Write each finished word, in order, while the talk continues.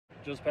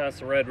Just past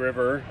the Red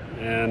River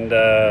and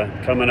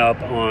coming up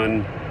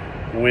on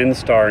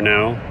Winstar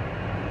now.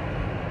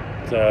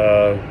 It's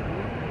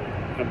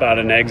about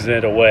an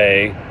exit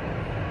away,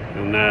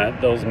 and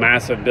those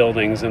massive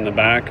buildings in the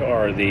back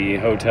are the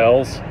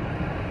hotels.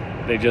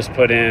 They just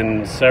put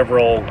in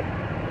several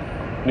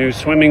new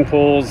swimming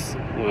pools,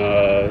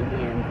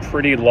 a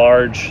pretty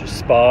large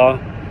spa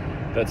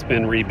that's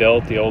been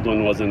rebuilt. The old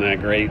one wasn't that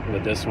great,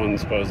 but this one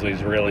supposedly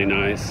is really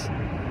nice.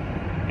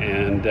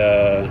 And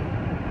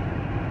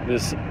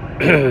this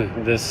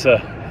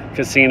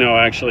casino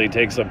actually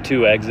takes up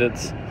 2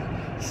 exits,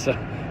 so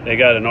they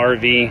got an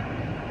RV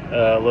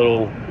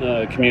little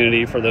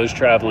community for those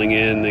traveling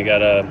in. They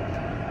got a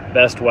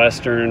Best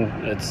Western.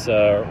 It's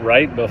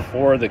right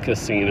before the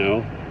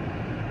casino,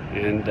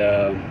 and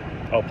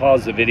I'll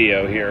pause the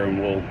video here and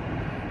we'll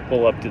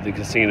pull up to the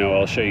casino.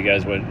 I'll show you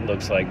guys what it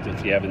looks like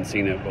if you haven't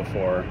seen it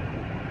before.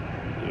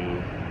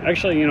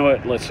 Actually, you know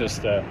what, let's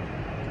just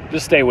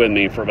stay with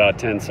me for about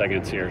 10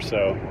 seconds here.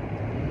 So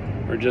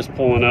we're just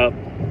pulling up.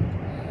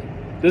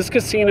 This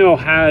casino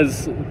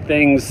has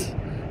things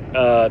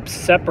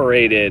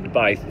separated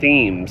by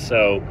theme.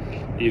 So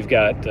you've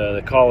got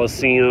the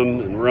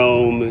Colosseum in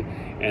Rome,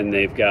 and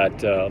they've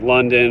got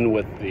London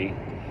with the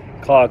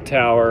clock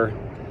tower.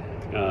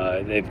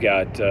 They've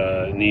got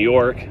New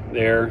York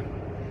there,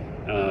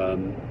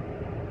 the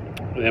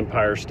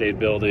Empire State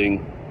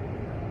Building.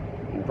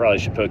 You probably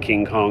should put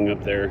King Kong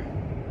up there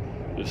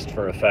just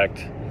for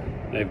effect.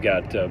 They've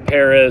got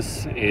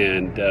Paris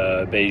and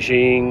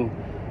Beijing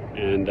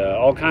and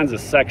all kinds of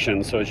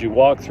sections. So as you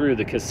walk through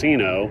the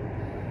casino,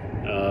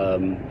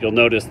 you'll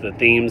notice the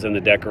themes and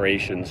the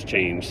decorations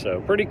change. So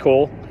pretty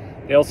cool.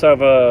 They also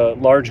have a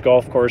large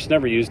golf course.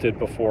 Never used it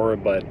before,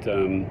 but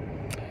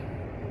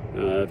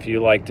if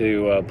you like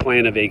to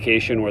plan a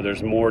vacation where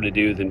there's more to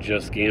do than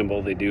just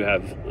gamble, they do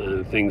have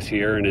things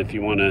here. And if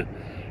you want to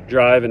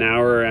drive an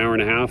hour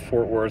and a half,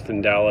 Fort Worth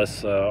and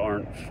Dallas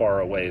aren't far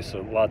away, so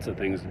lots of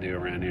things to do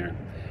around here.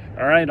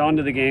 All right, on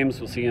to the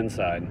games. We'll see you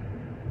inside.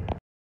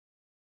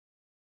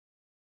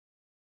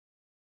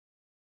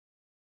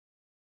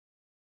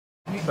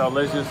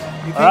 Delicious.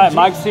 All right,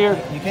 Mike's here.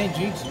 You can't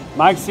jinx it.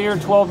 Mike's here,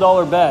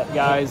 $12 bet,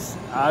 guys.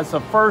 It's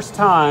the first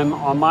time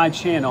on my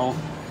channel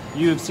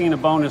you have seen a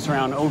bonus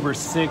round over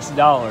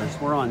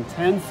 $6. We're on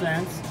 10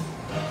 cents.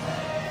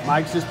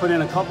 Mike's just put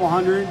in a couple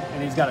hundred,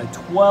 and he's got a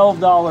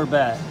 $12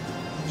 bet.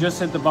 Just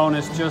hit the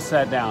bonus, just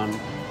sat down.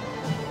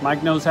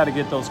 Mike knows how to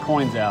get those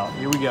coins out.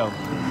 Here we go. All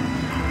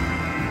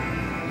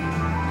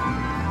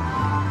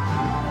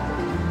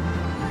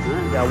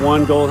right, got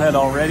 1 gold head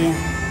already.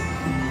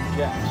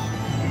 Jacks.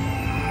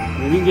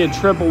 You can get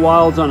triple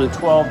wilds on a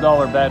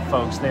 $12 bet,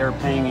 folks. They are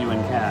paying you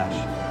in cash.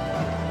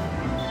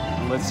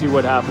 Let's see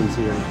what happens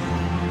here.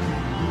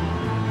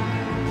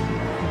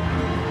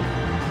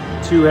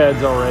 2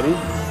 heads already.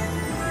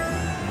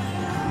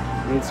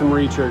 Need some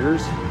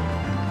re-triggers.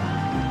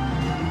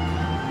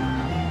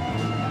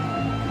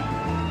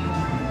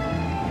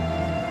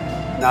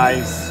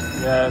 Nice,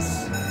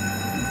 yes.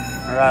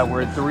 All right,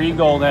 we're at 3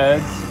 gold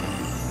heads.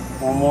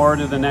 1 more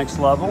to the next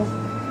level.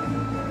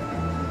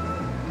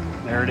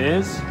 There it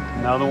is,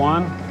 another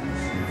one.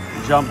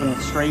 Jumping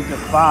straight to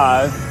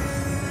 5.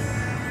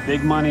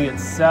 Big money at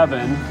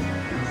 7.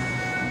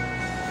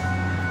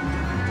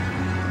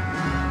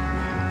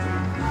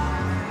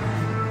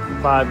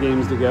 Five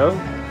games to go.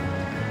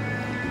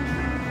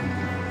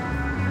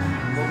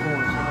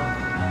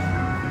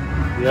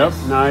 Yep,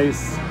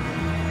 nice.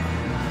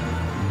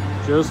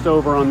 Just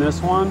over on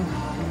this one.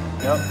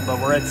 Yep, but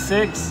we're at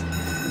 6.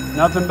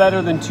 Nothing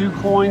better than 2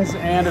 coins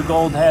and a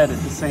gold head at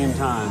the same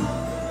time.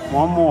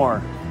 1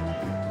 more.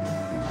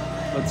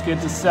 Let's get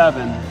to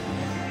 7.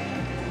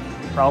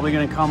 Probably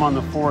gonna come on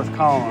the 4th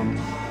column.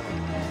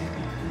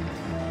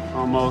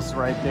 Almost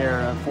right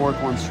there. That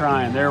 4th one's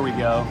trying. There we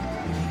go.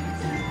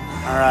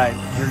 All right,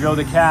 here go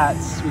the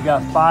cats. We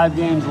got 5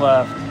 games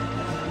left.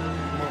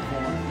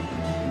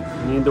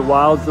 We need the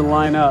wilds to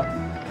line up.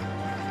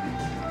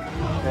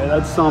 Okay,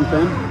 that's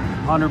something.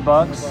 100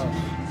 bucks.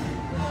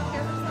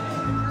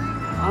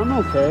 I'm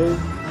okay.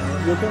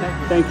 You okay?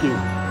 Thank you.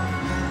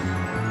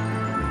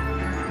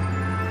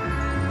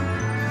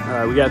 All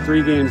right, we got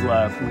 3 games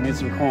left. We need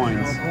some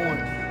coins.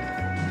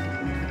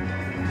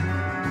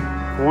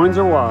 Coins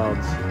or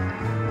wilds?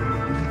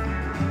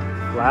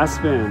 Last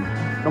spin.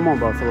 Come on,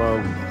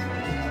 Buffalo.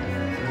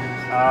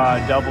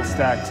 Double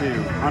stack too.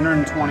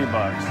 120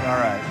 bucks. All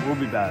right, we'll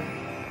be back.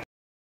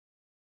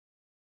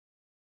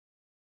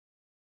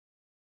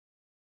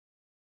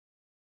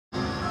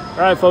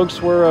 All right,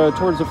 folks, we're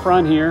towards the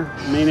front here.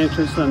 Main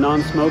entrance to the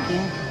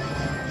non-smoking,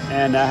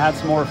 and I had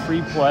some more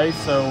free play,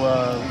 so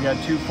we got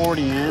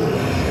 240 in.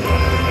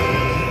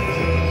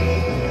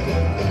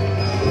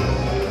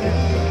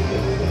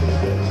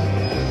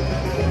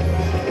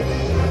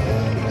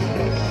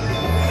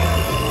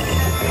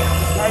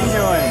 How you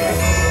doing?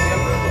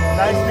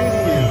 Nice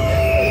meeting you.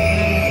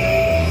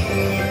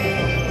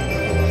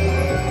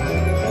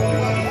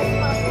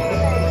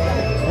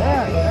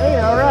 Yeah, hey,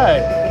 all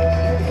right.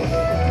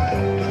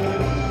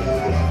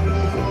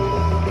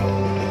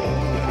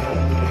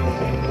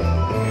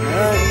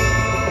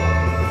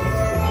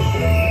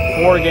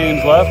 4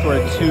 games left. We're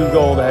at 2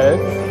 gold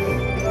heads.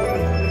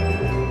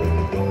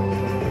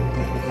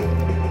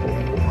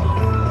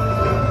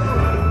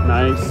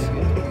 Nice.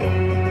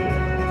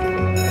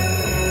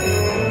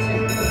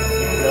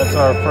 That's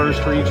our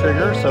first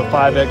re-trigger, so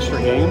 5 extra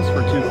games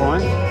for 2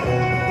 coins.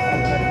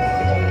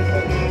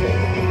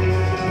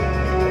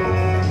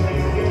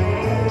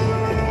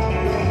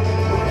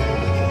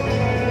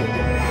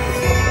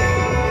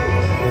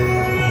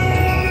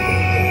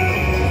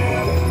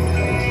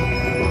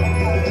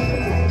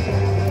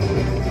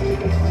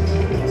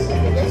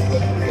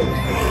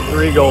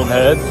 Three gold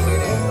heads.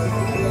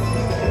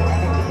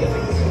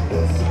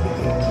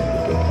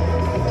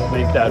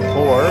 Make that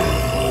 4.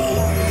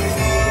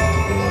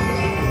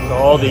 So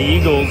all the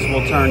eagles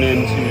will turn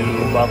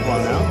into buffalo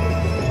now.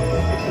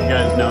 You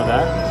guys know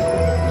that.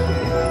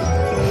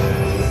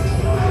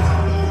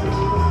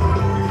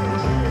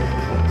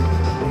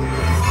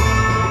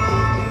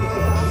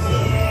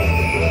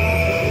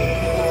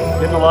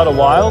 Getting a lot of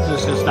wilds,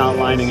 it's just not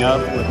lining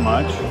up with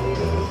much.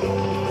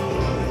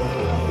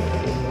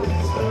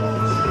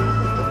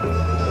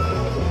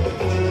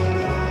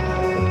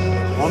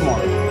 One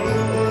more.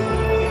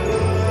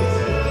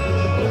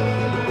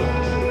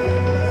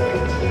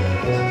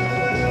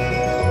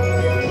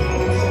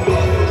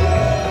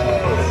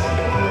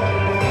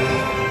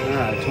 All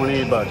right,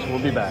 28 bucks. We'll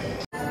be back.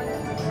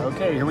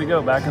 Okay, here we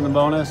go. Back in the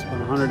bonus. Put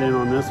 100 in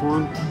on this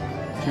one.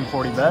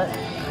 240 bet.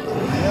 Here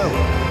we go.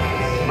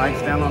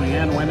 Mike's down on the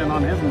end, winning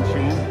on his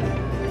machine.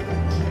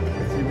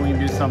 Let's see if we can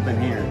do something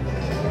here.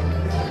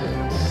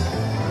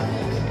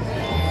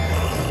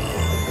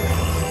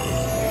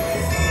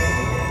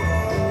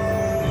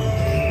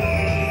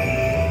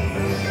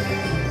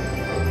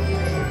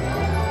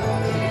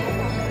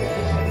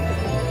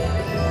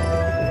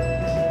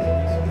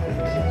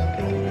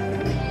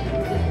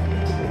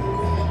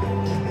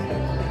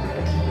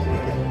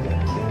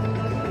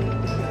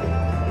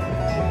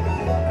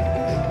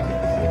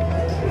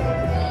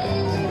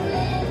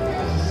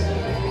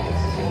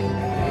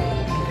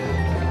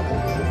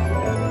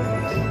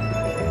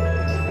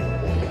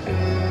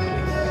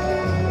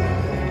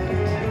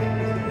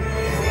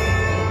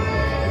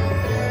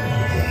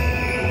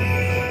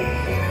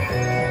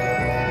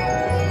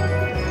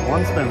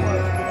 One spin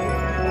left.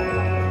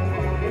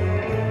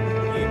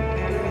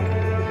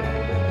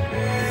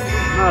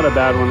 Not a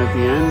bad one at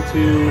the end.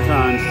 2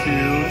 times 2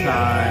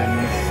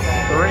 times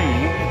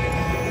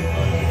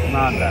 3.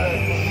 Not bad.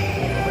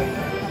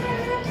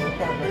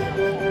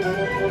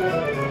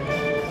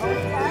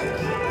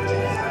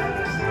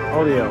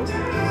 Oh, the L.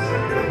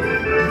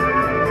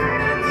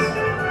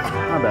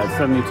 Not bad.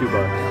 72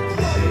 bucks.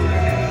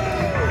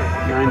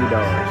 $90.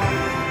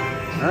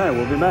 All right,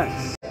 we'll be back.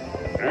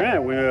 All right,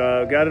 we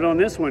got it on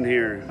this one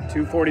here.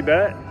 240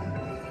 bet,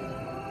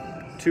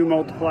 2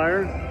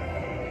 multiplier.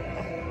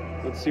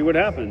 Let's see what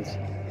happens.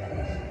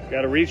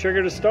 Got a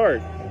re-trigger to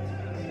start.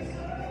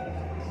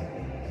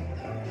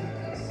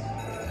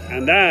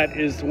 And that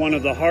is one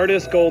of the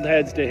hardest gold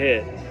heads to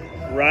hit,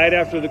 right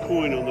after the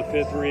coin on the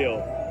 5th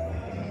reel.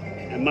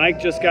 And Mike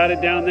just got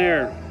it down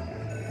there.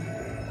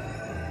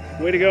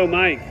 Way to go,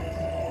 Mike.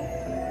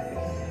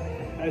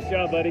 Nice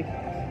job, buddy.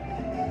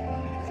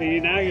 See,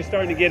 now you're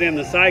starting to get in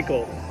the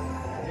cycle.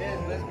 Yeah,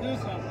 let's do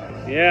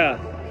something. Yeah.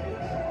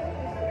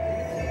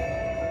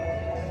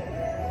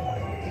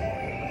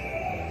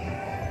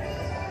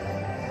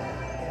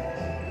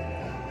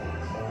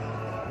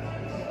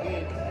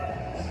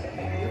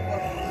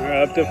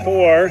 We're up to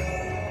 4.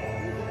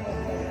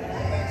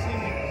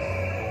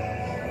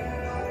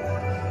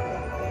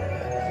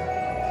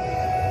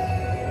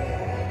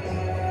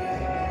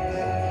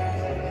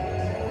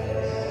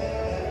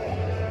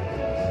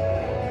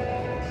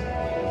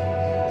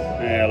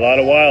 Yeah, a lot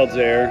of wilds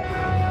there.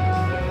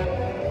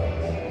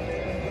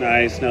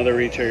 Nice, another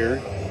re-trigger.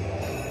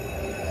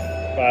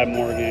 5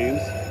 more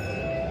games.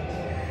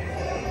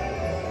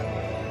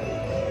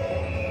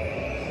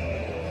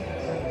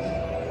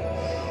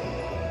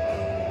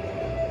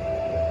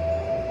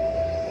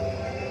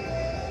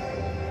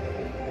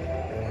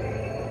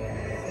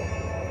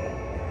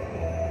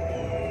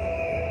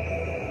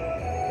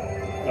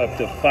 Up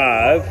to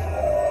 5.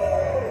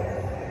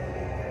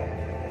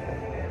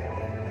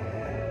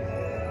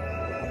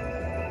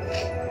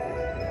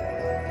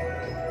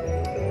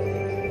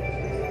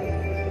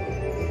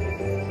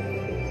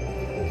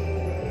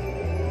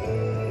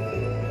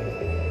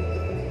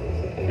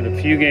 Got a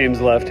few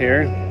games left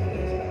here.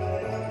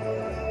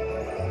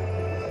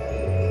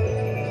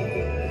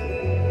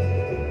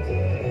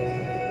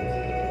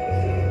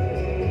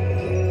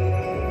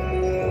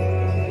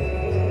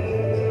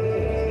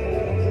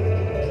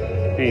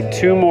 Need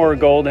 2 more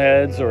gold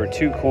heads or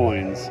 2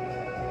 coins.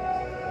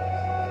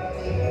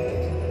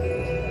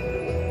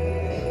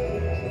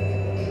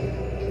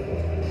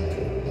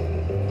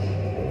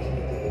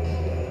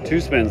 Two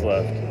spins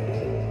left.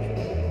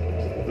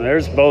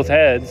 There's both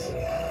heads.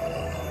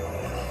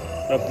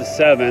 Up to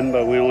 7,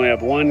 but we only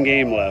have 1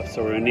 game left,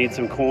 so we're gonna need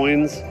some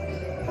coins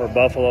for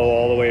Buffalo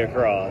all the way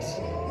across.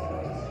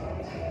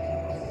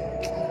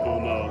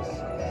 Almost.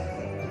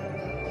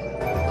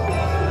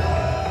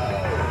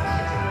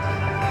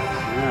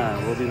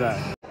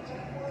 that?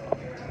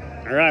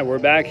 All right, we're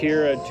back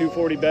here at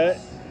 240 bet.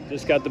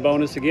 Just got the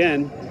bonus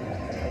again.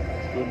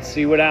 Let's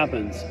see what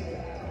happens.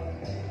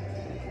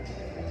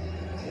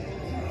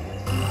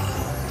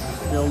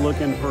 Still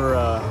looking for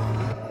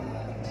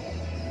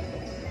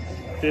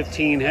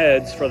 15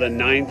 heads for the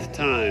 9th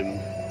time.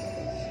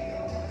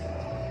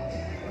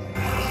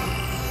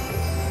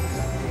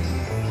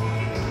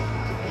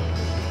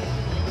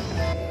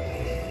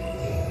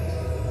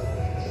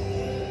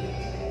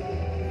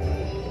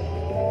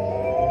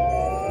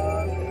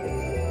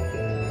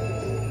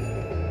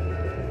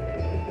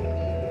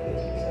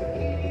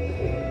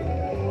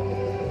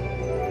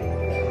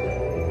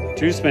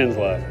 Two spins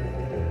left.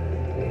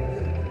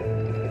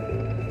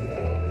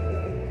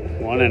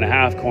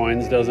 1.5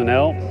 coins doesn't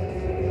help.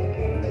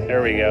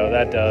 There we go,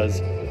 that does.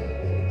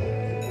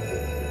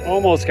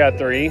 Almost got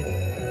 3.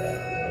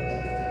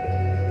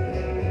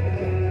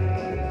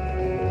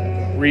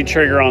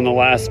 Re-trigger on the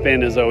last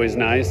spin is always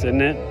nice,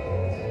 isn't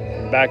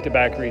it?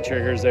 Back-to-back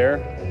re-triggers there.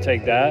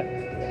 Take that.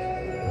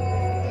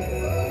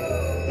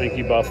 Thank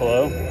you,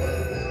 Buffalo.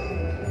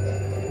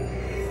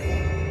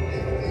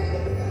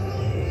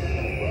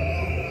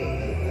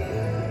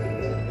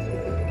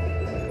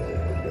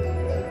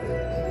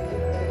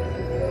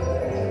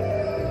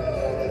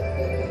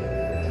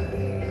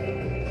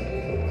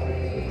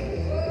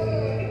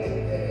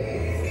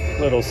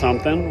 Little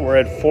something. We're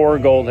at 4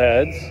 gold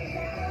heads.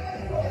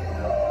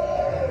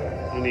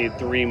 I need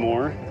 3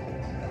 more.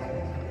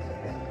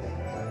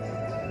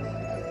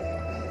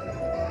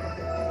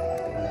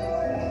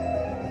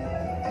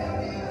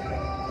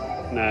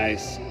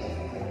 Nice.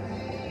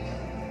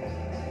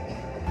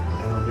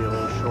 I'll be a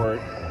little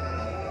short.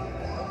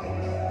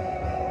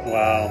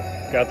 Wow.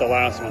 Got the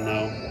last one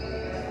though.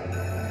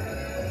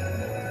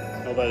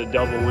 How about a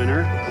double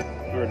winner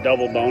or a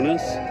double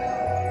bonus?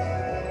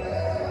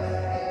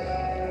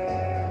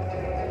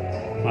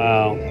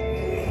 Wow,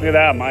 look at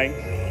that, Mike.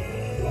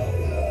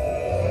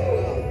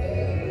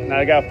 Now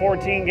I got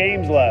 14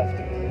 games left.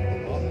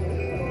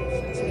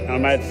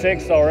 I'm at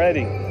 6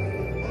 already.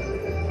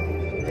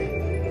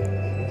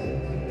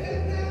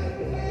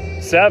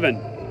 7.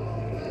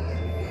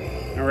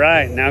 All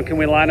right, now can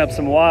we line up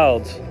some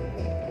wilds?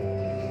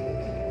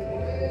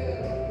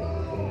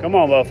 Come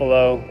on,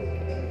 Buffalo.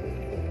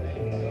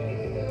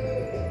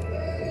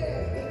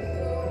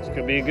 This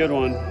could be a good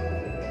one.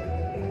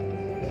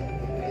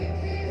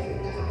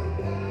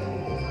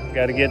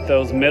 Got to get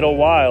those middle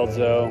wilds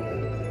though.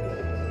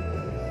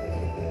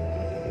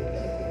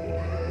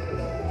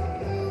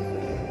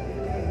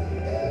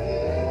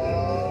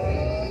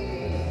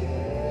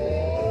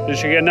 Did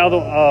she get another?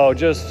 Oh,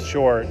 just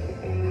short.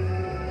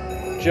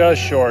 Just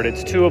short.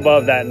 It's 2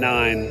 above that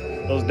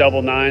 9. Those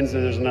double 9s,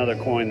 and there's another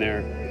coin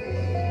there.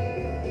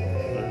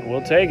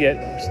 We'll take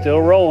it.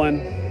 Still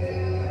rolling.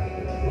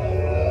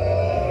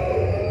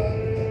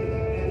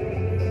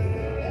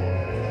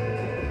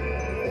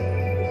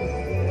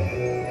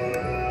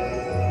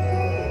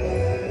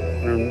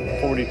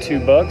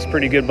 $42,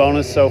 pretty good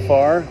bonus so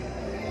far.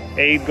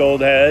 8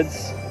 gold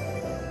heads.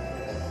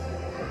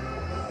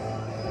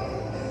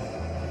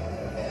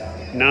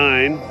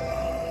 9.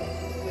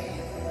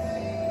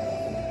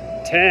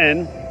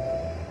 10.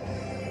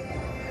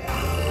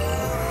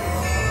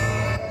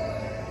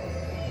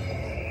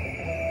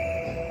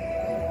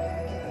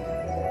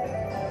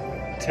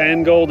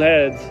 10 gold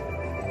heads.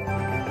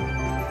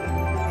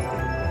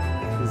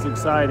 This is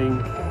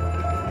exciting.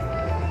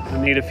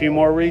 I need a few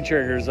more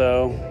re-triggers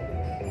though.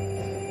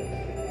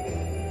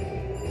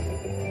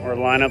 Or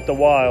line up the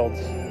wilds.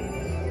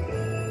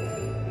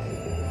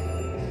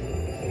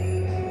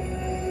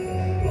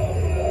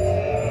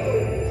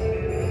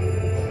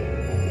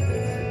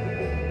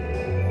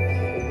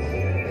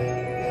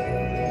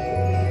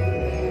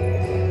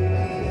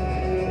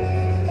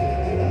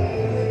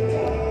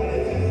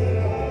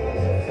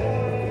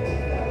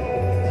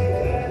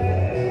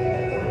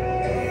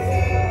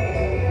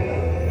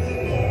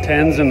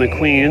 Tens and the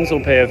queens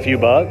will pay a few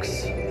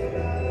bucks.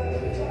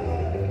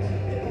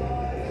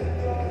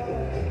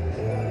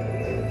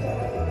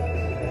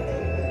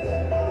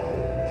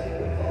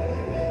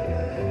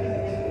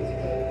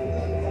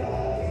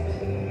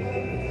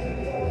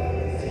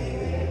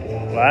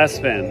 Last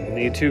spin,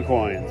 need 2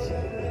 coins.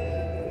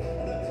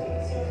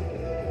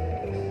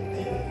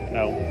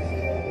 No.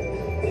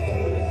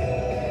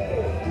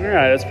 All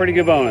right, that's pretty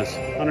good bonus.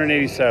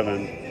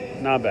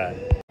 187, not bad.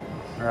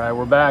 All right,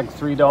 we're back,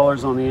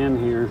 $3 on the end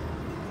here.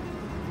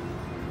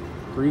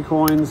 3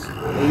 coins,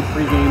 8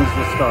 free games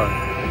to start.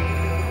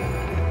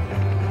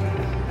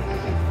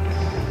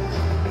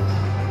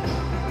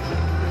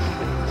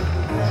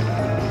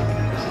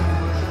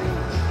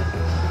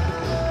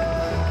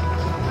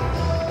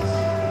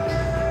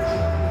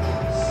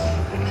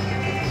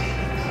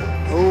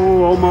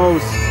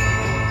 Almost.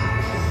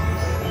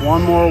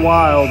 1 more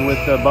wild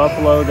with the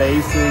Buffalo, the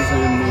Aces,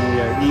 and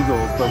the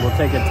Eagles, but we'll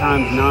take it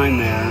 ×9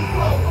 there.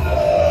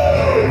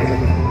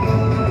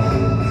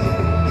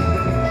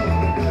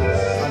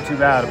 Not too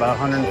bad, about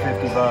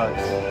 150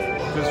 bucks.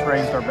 Just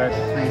raised our bet to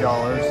 $3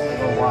 a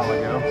little while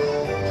ago.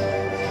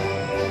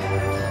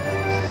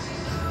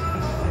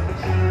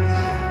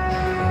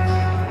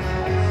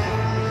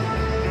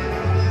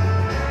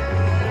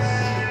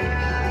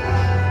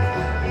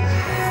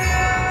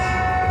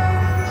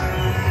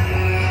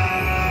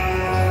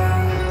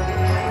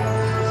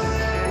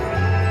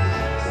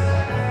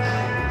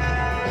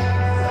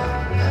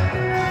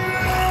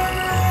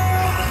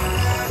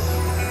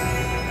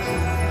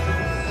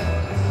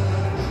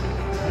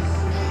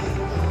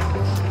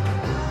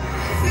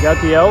 We got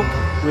the elk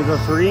with a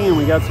 3, and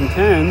we got some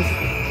 10s.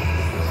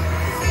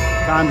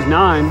 Times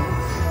 9.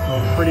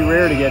 Well, pretty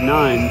rare to get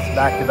 9s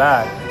back to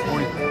back.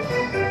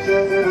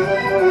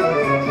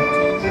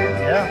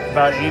 Yeah,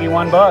 about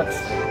 81 bucks.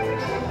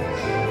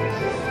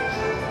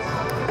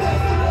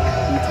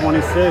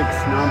 26,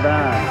 not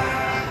bad.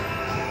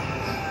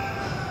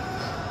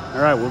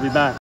 All right, we'll be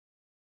back.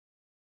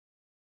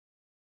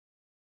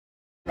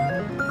 All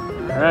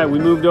right, we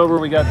moved over.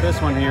 We got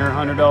this one here,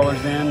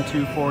 $100 in,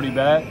 240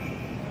 bet.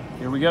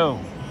 Here we go.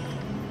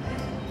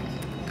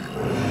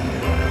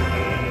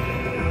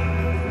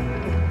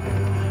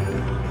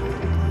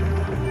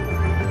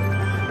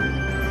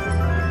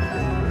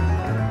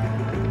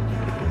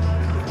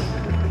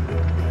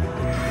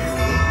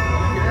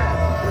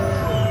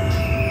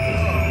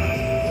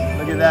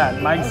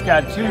 That. Mike's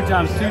got 2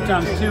 times 2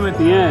 times 2 at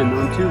the end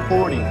on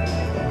 240.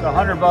 It's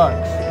 100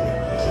 bucks.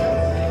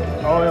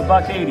 Oh,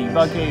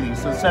 $1.80,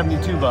 so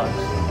 72 bucks.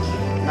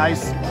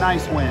 Nice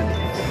win.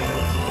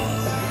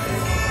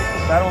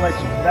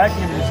 That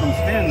gives you some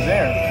spins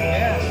there.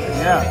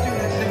 Yeah.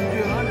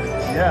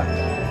 Yeah.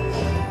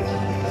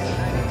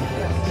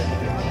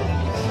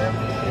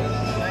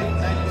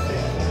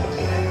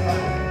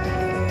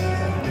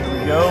 Here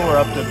we go. We're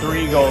up to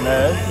 3 gold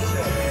heads.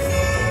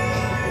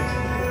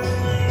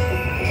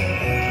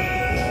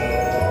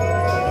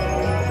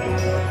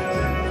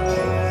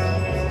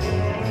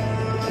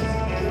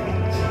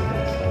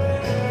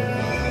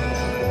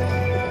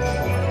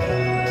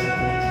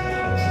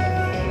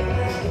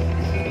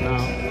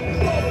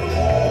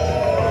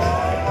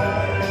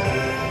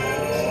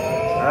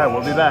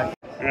 We'll be back.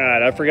 All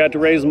right, I forgot to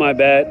raise my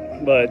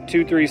bet, but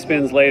 2-3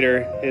 spins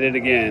later, hit it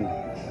again.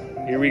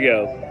 Here we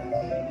go.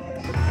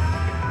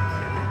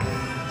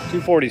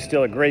 240 is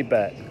still a great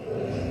bet.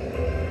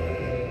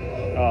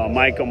 Oh,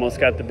 Mike almost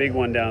got the big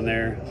one down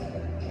there.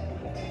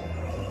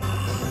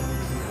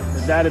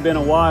 If that had been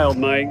a wild,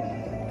 Mike,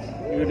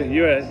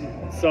 you had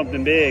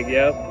something big,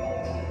 yep.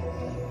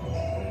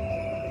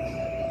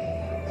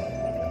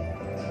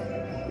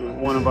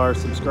 One of our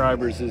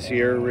subscribers is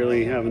here,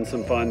 really having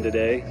some fun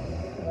today.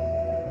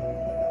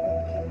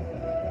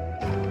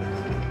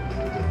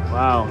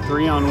 Wow,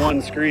 3 on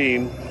 1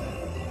 screen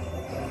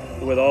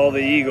with all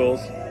the eagles.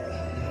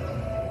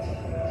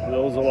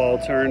 Those will all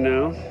turn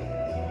now.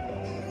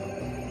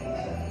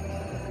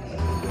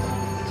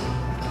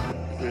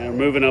 And we're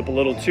moving up a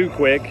little too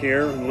quick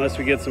here. Unless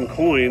we get some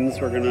coins,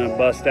 we're gonna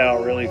bust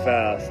out really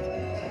fast.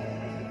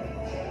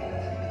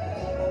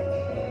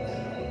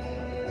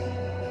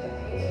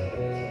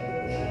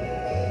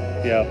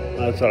 Yeah,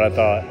 that's what I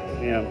thought.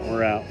 Yeah,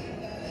 we're out.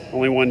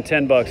 Only won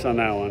 10 bucks on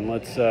that one.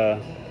 Let's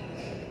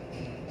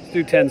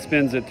do 10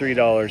 spins at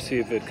 $3, see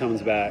if it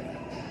comes back.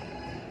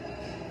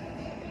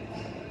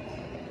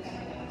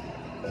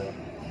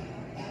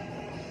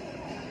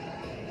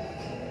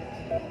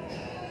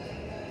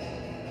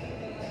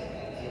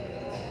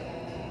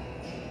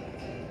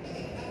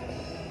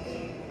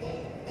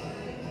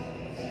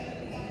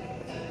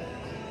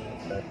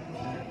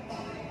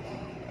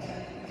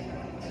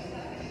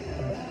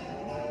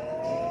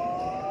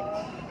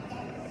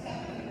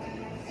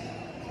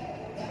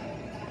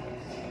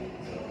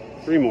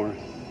 Three more.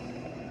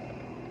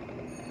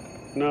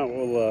 If not,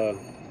 we'll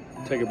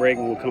take a break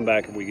and we'll come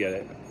back if we get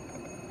it.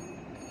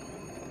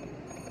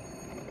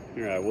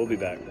 All right, we'll be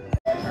back.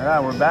 All right,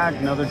 we're back.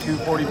 Another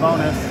 240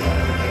 bonus.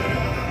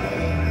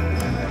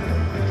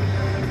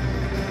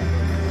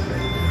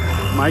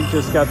 Mike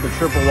just got the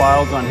triple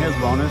wilds on his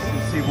bonus.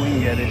 Let's see if we can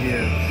get it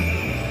here.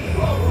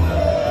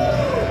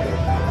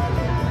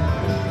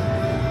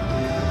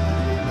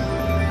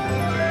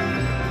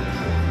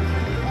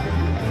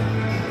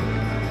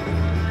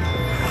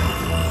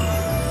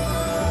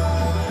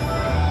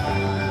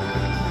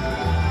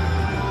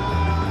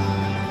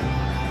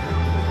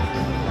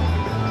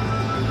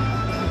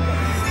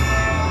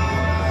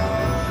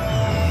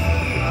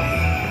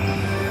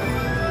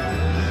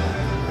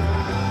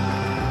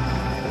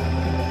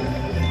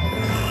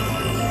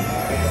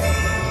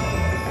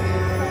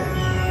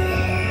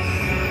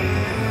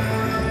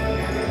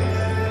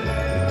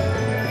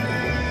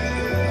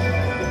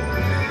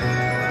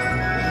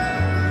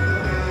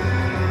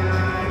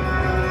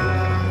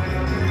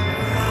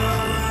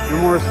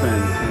 More spins,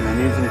 and I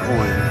need some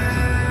coins.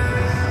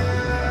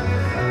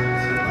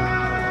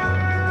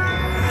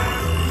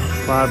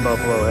 5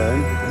 buffalo head.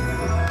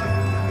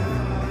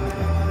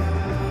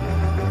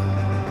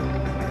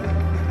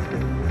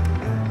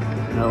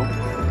 Nope.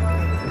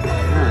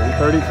 Alright,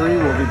 33,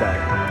 we'll be back.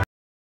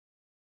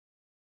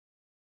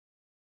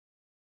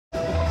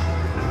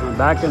 I'm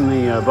back in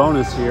the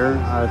bonus here.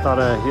 I thought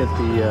I hit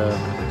the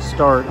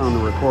start on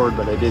the record,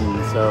 but I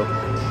didn't. So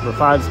for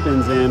 5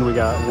 spins in, we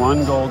got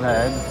 1 gold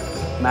head.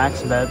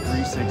 Max bet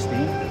 360.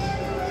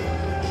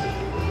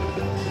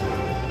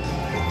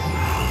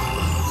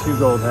 2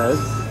 gold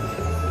heads.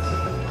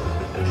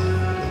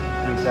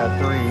 Make that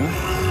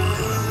 3.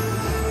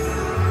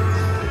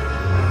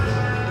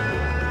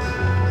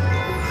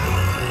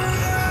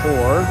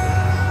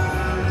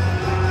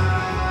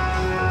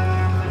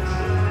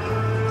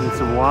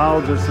 some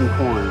wilds or some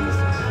coins.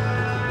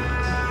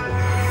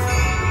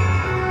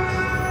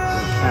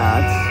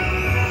 Cats.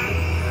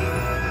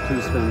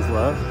 2 spins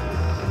left.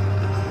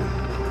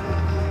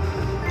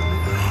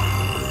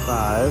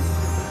 5.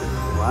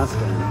 Last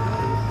spin.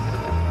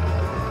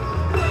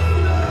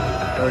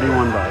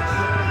 31 bucks.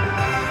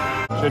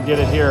 Should get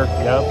it here.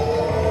 Yep.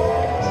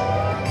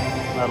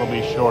 That'll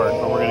be short,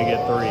 but we're gonna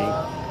get 3.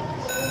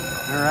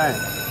 All right.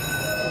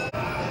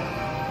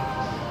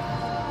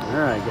 All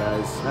right,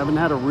 guys. Haven't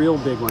had a real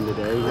big one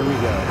today. Here we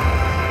go.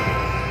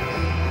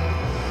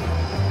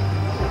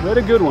 We had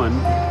a good one,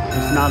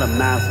 just not a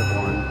massive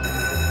one.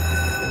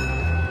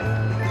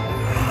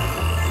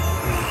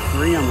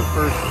 3 on the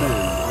first spin.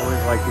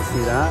 Always like to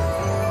see that.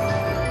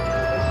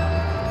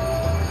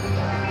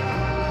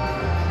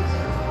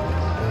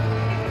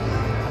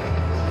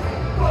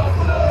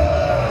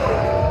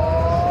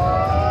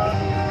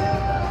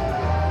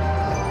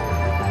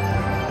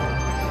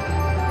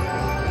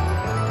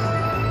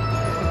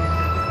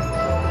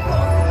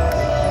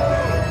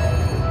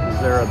 Is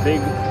there a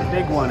big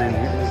one in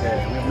here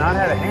today? We've not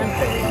had a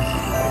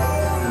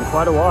Handpays in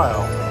quite a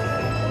while.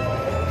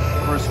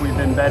 Of course, we've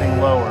been betting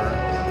lower.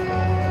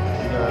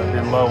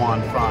 Been low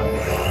on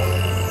funds.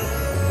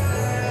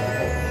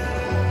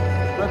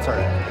 That's all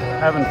right.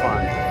 Having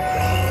fun.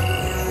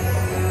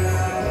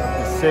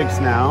 Up to 6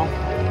 now.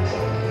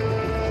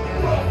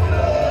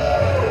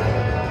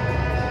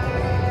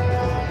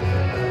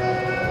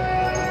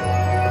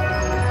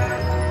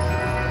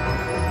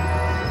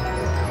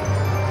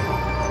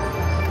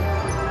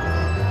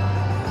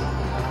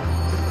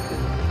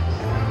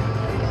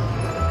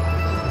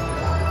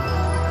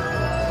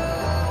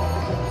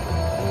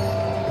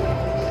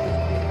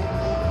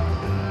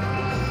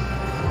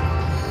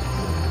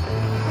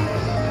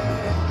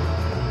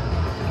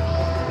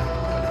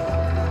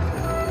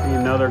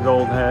 Another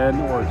gold head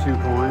or 2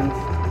 coins.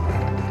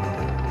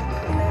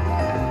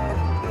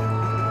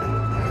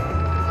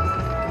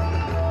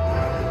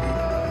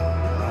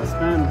 Last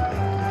spin.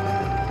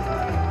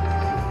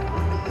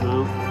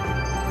 No.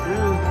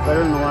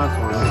 Better than the last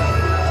one.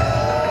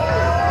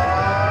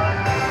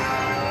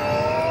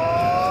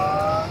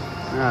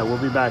 Alright,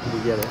 we'll be back if we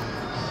get it.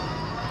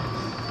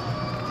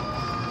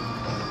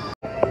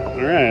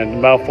 Alright,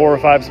 about 4 or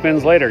 5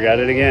 spins later, got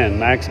it again.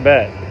 Max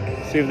bet.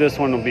 See if this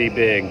one will be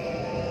big.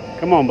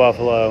 Come on,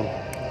 Buffalo.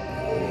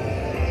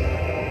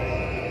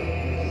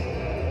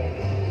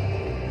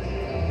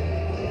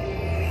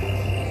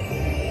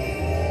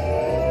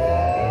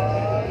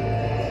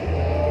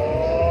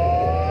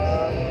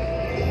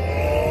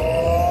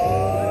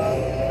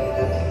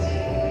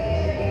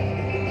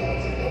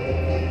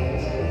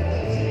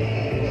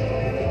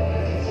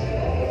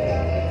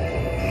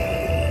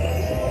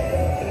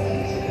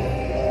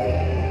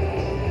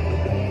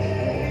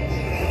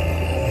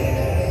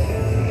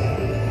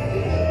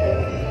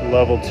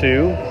 Level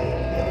 2.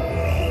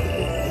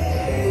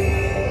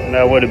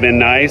 That would have been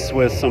nice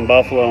with some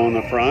buffalo in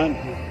the front,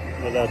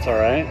 but that's all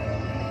right.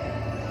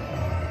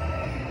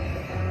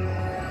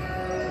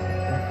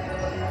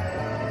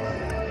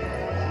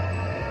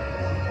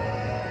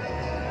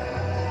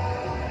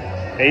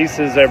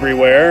 Aces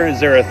everywhere. Is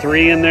there a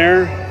 3 in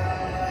there?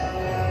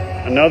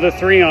 Another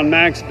 3 on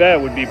max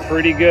bet would be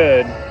pretty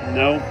good.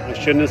 Nope, I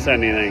shouldn't have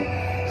said anything.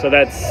 So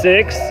that's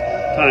 6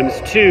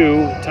 times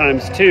 2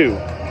 times 2.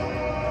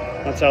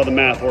 That's how the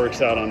math works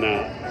out on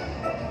that.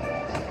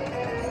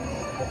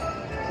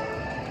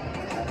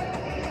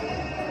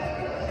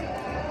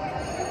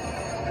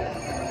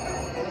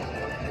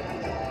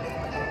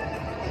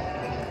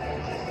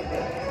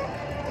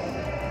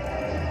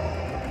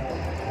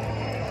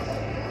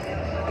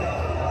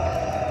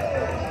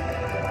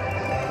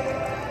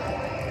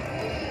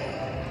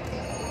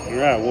 All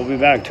right, we'll be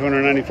back.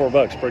 294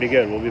 bucks, pretty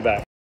good. We'll be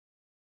back.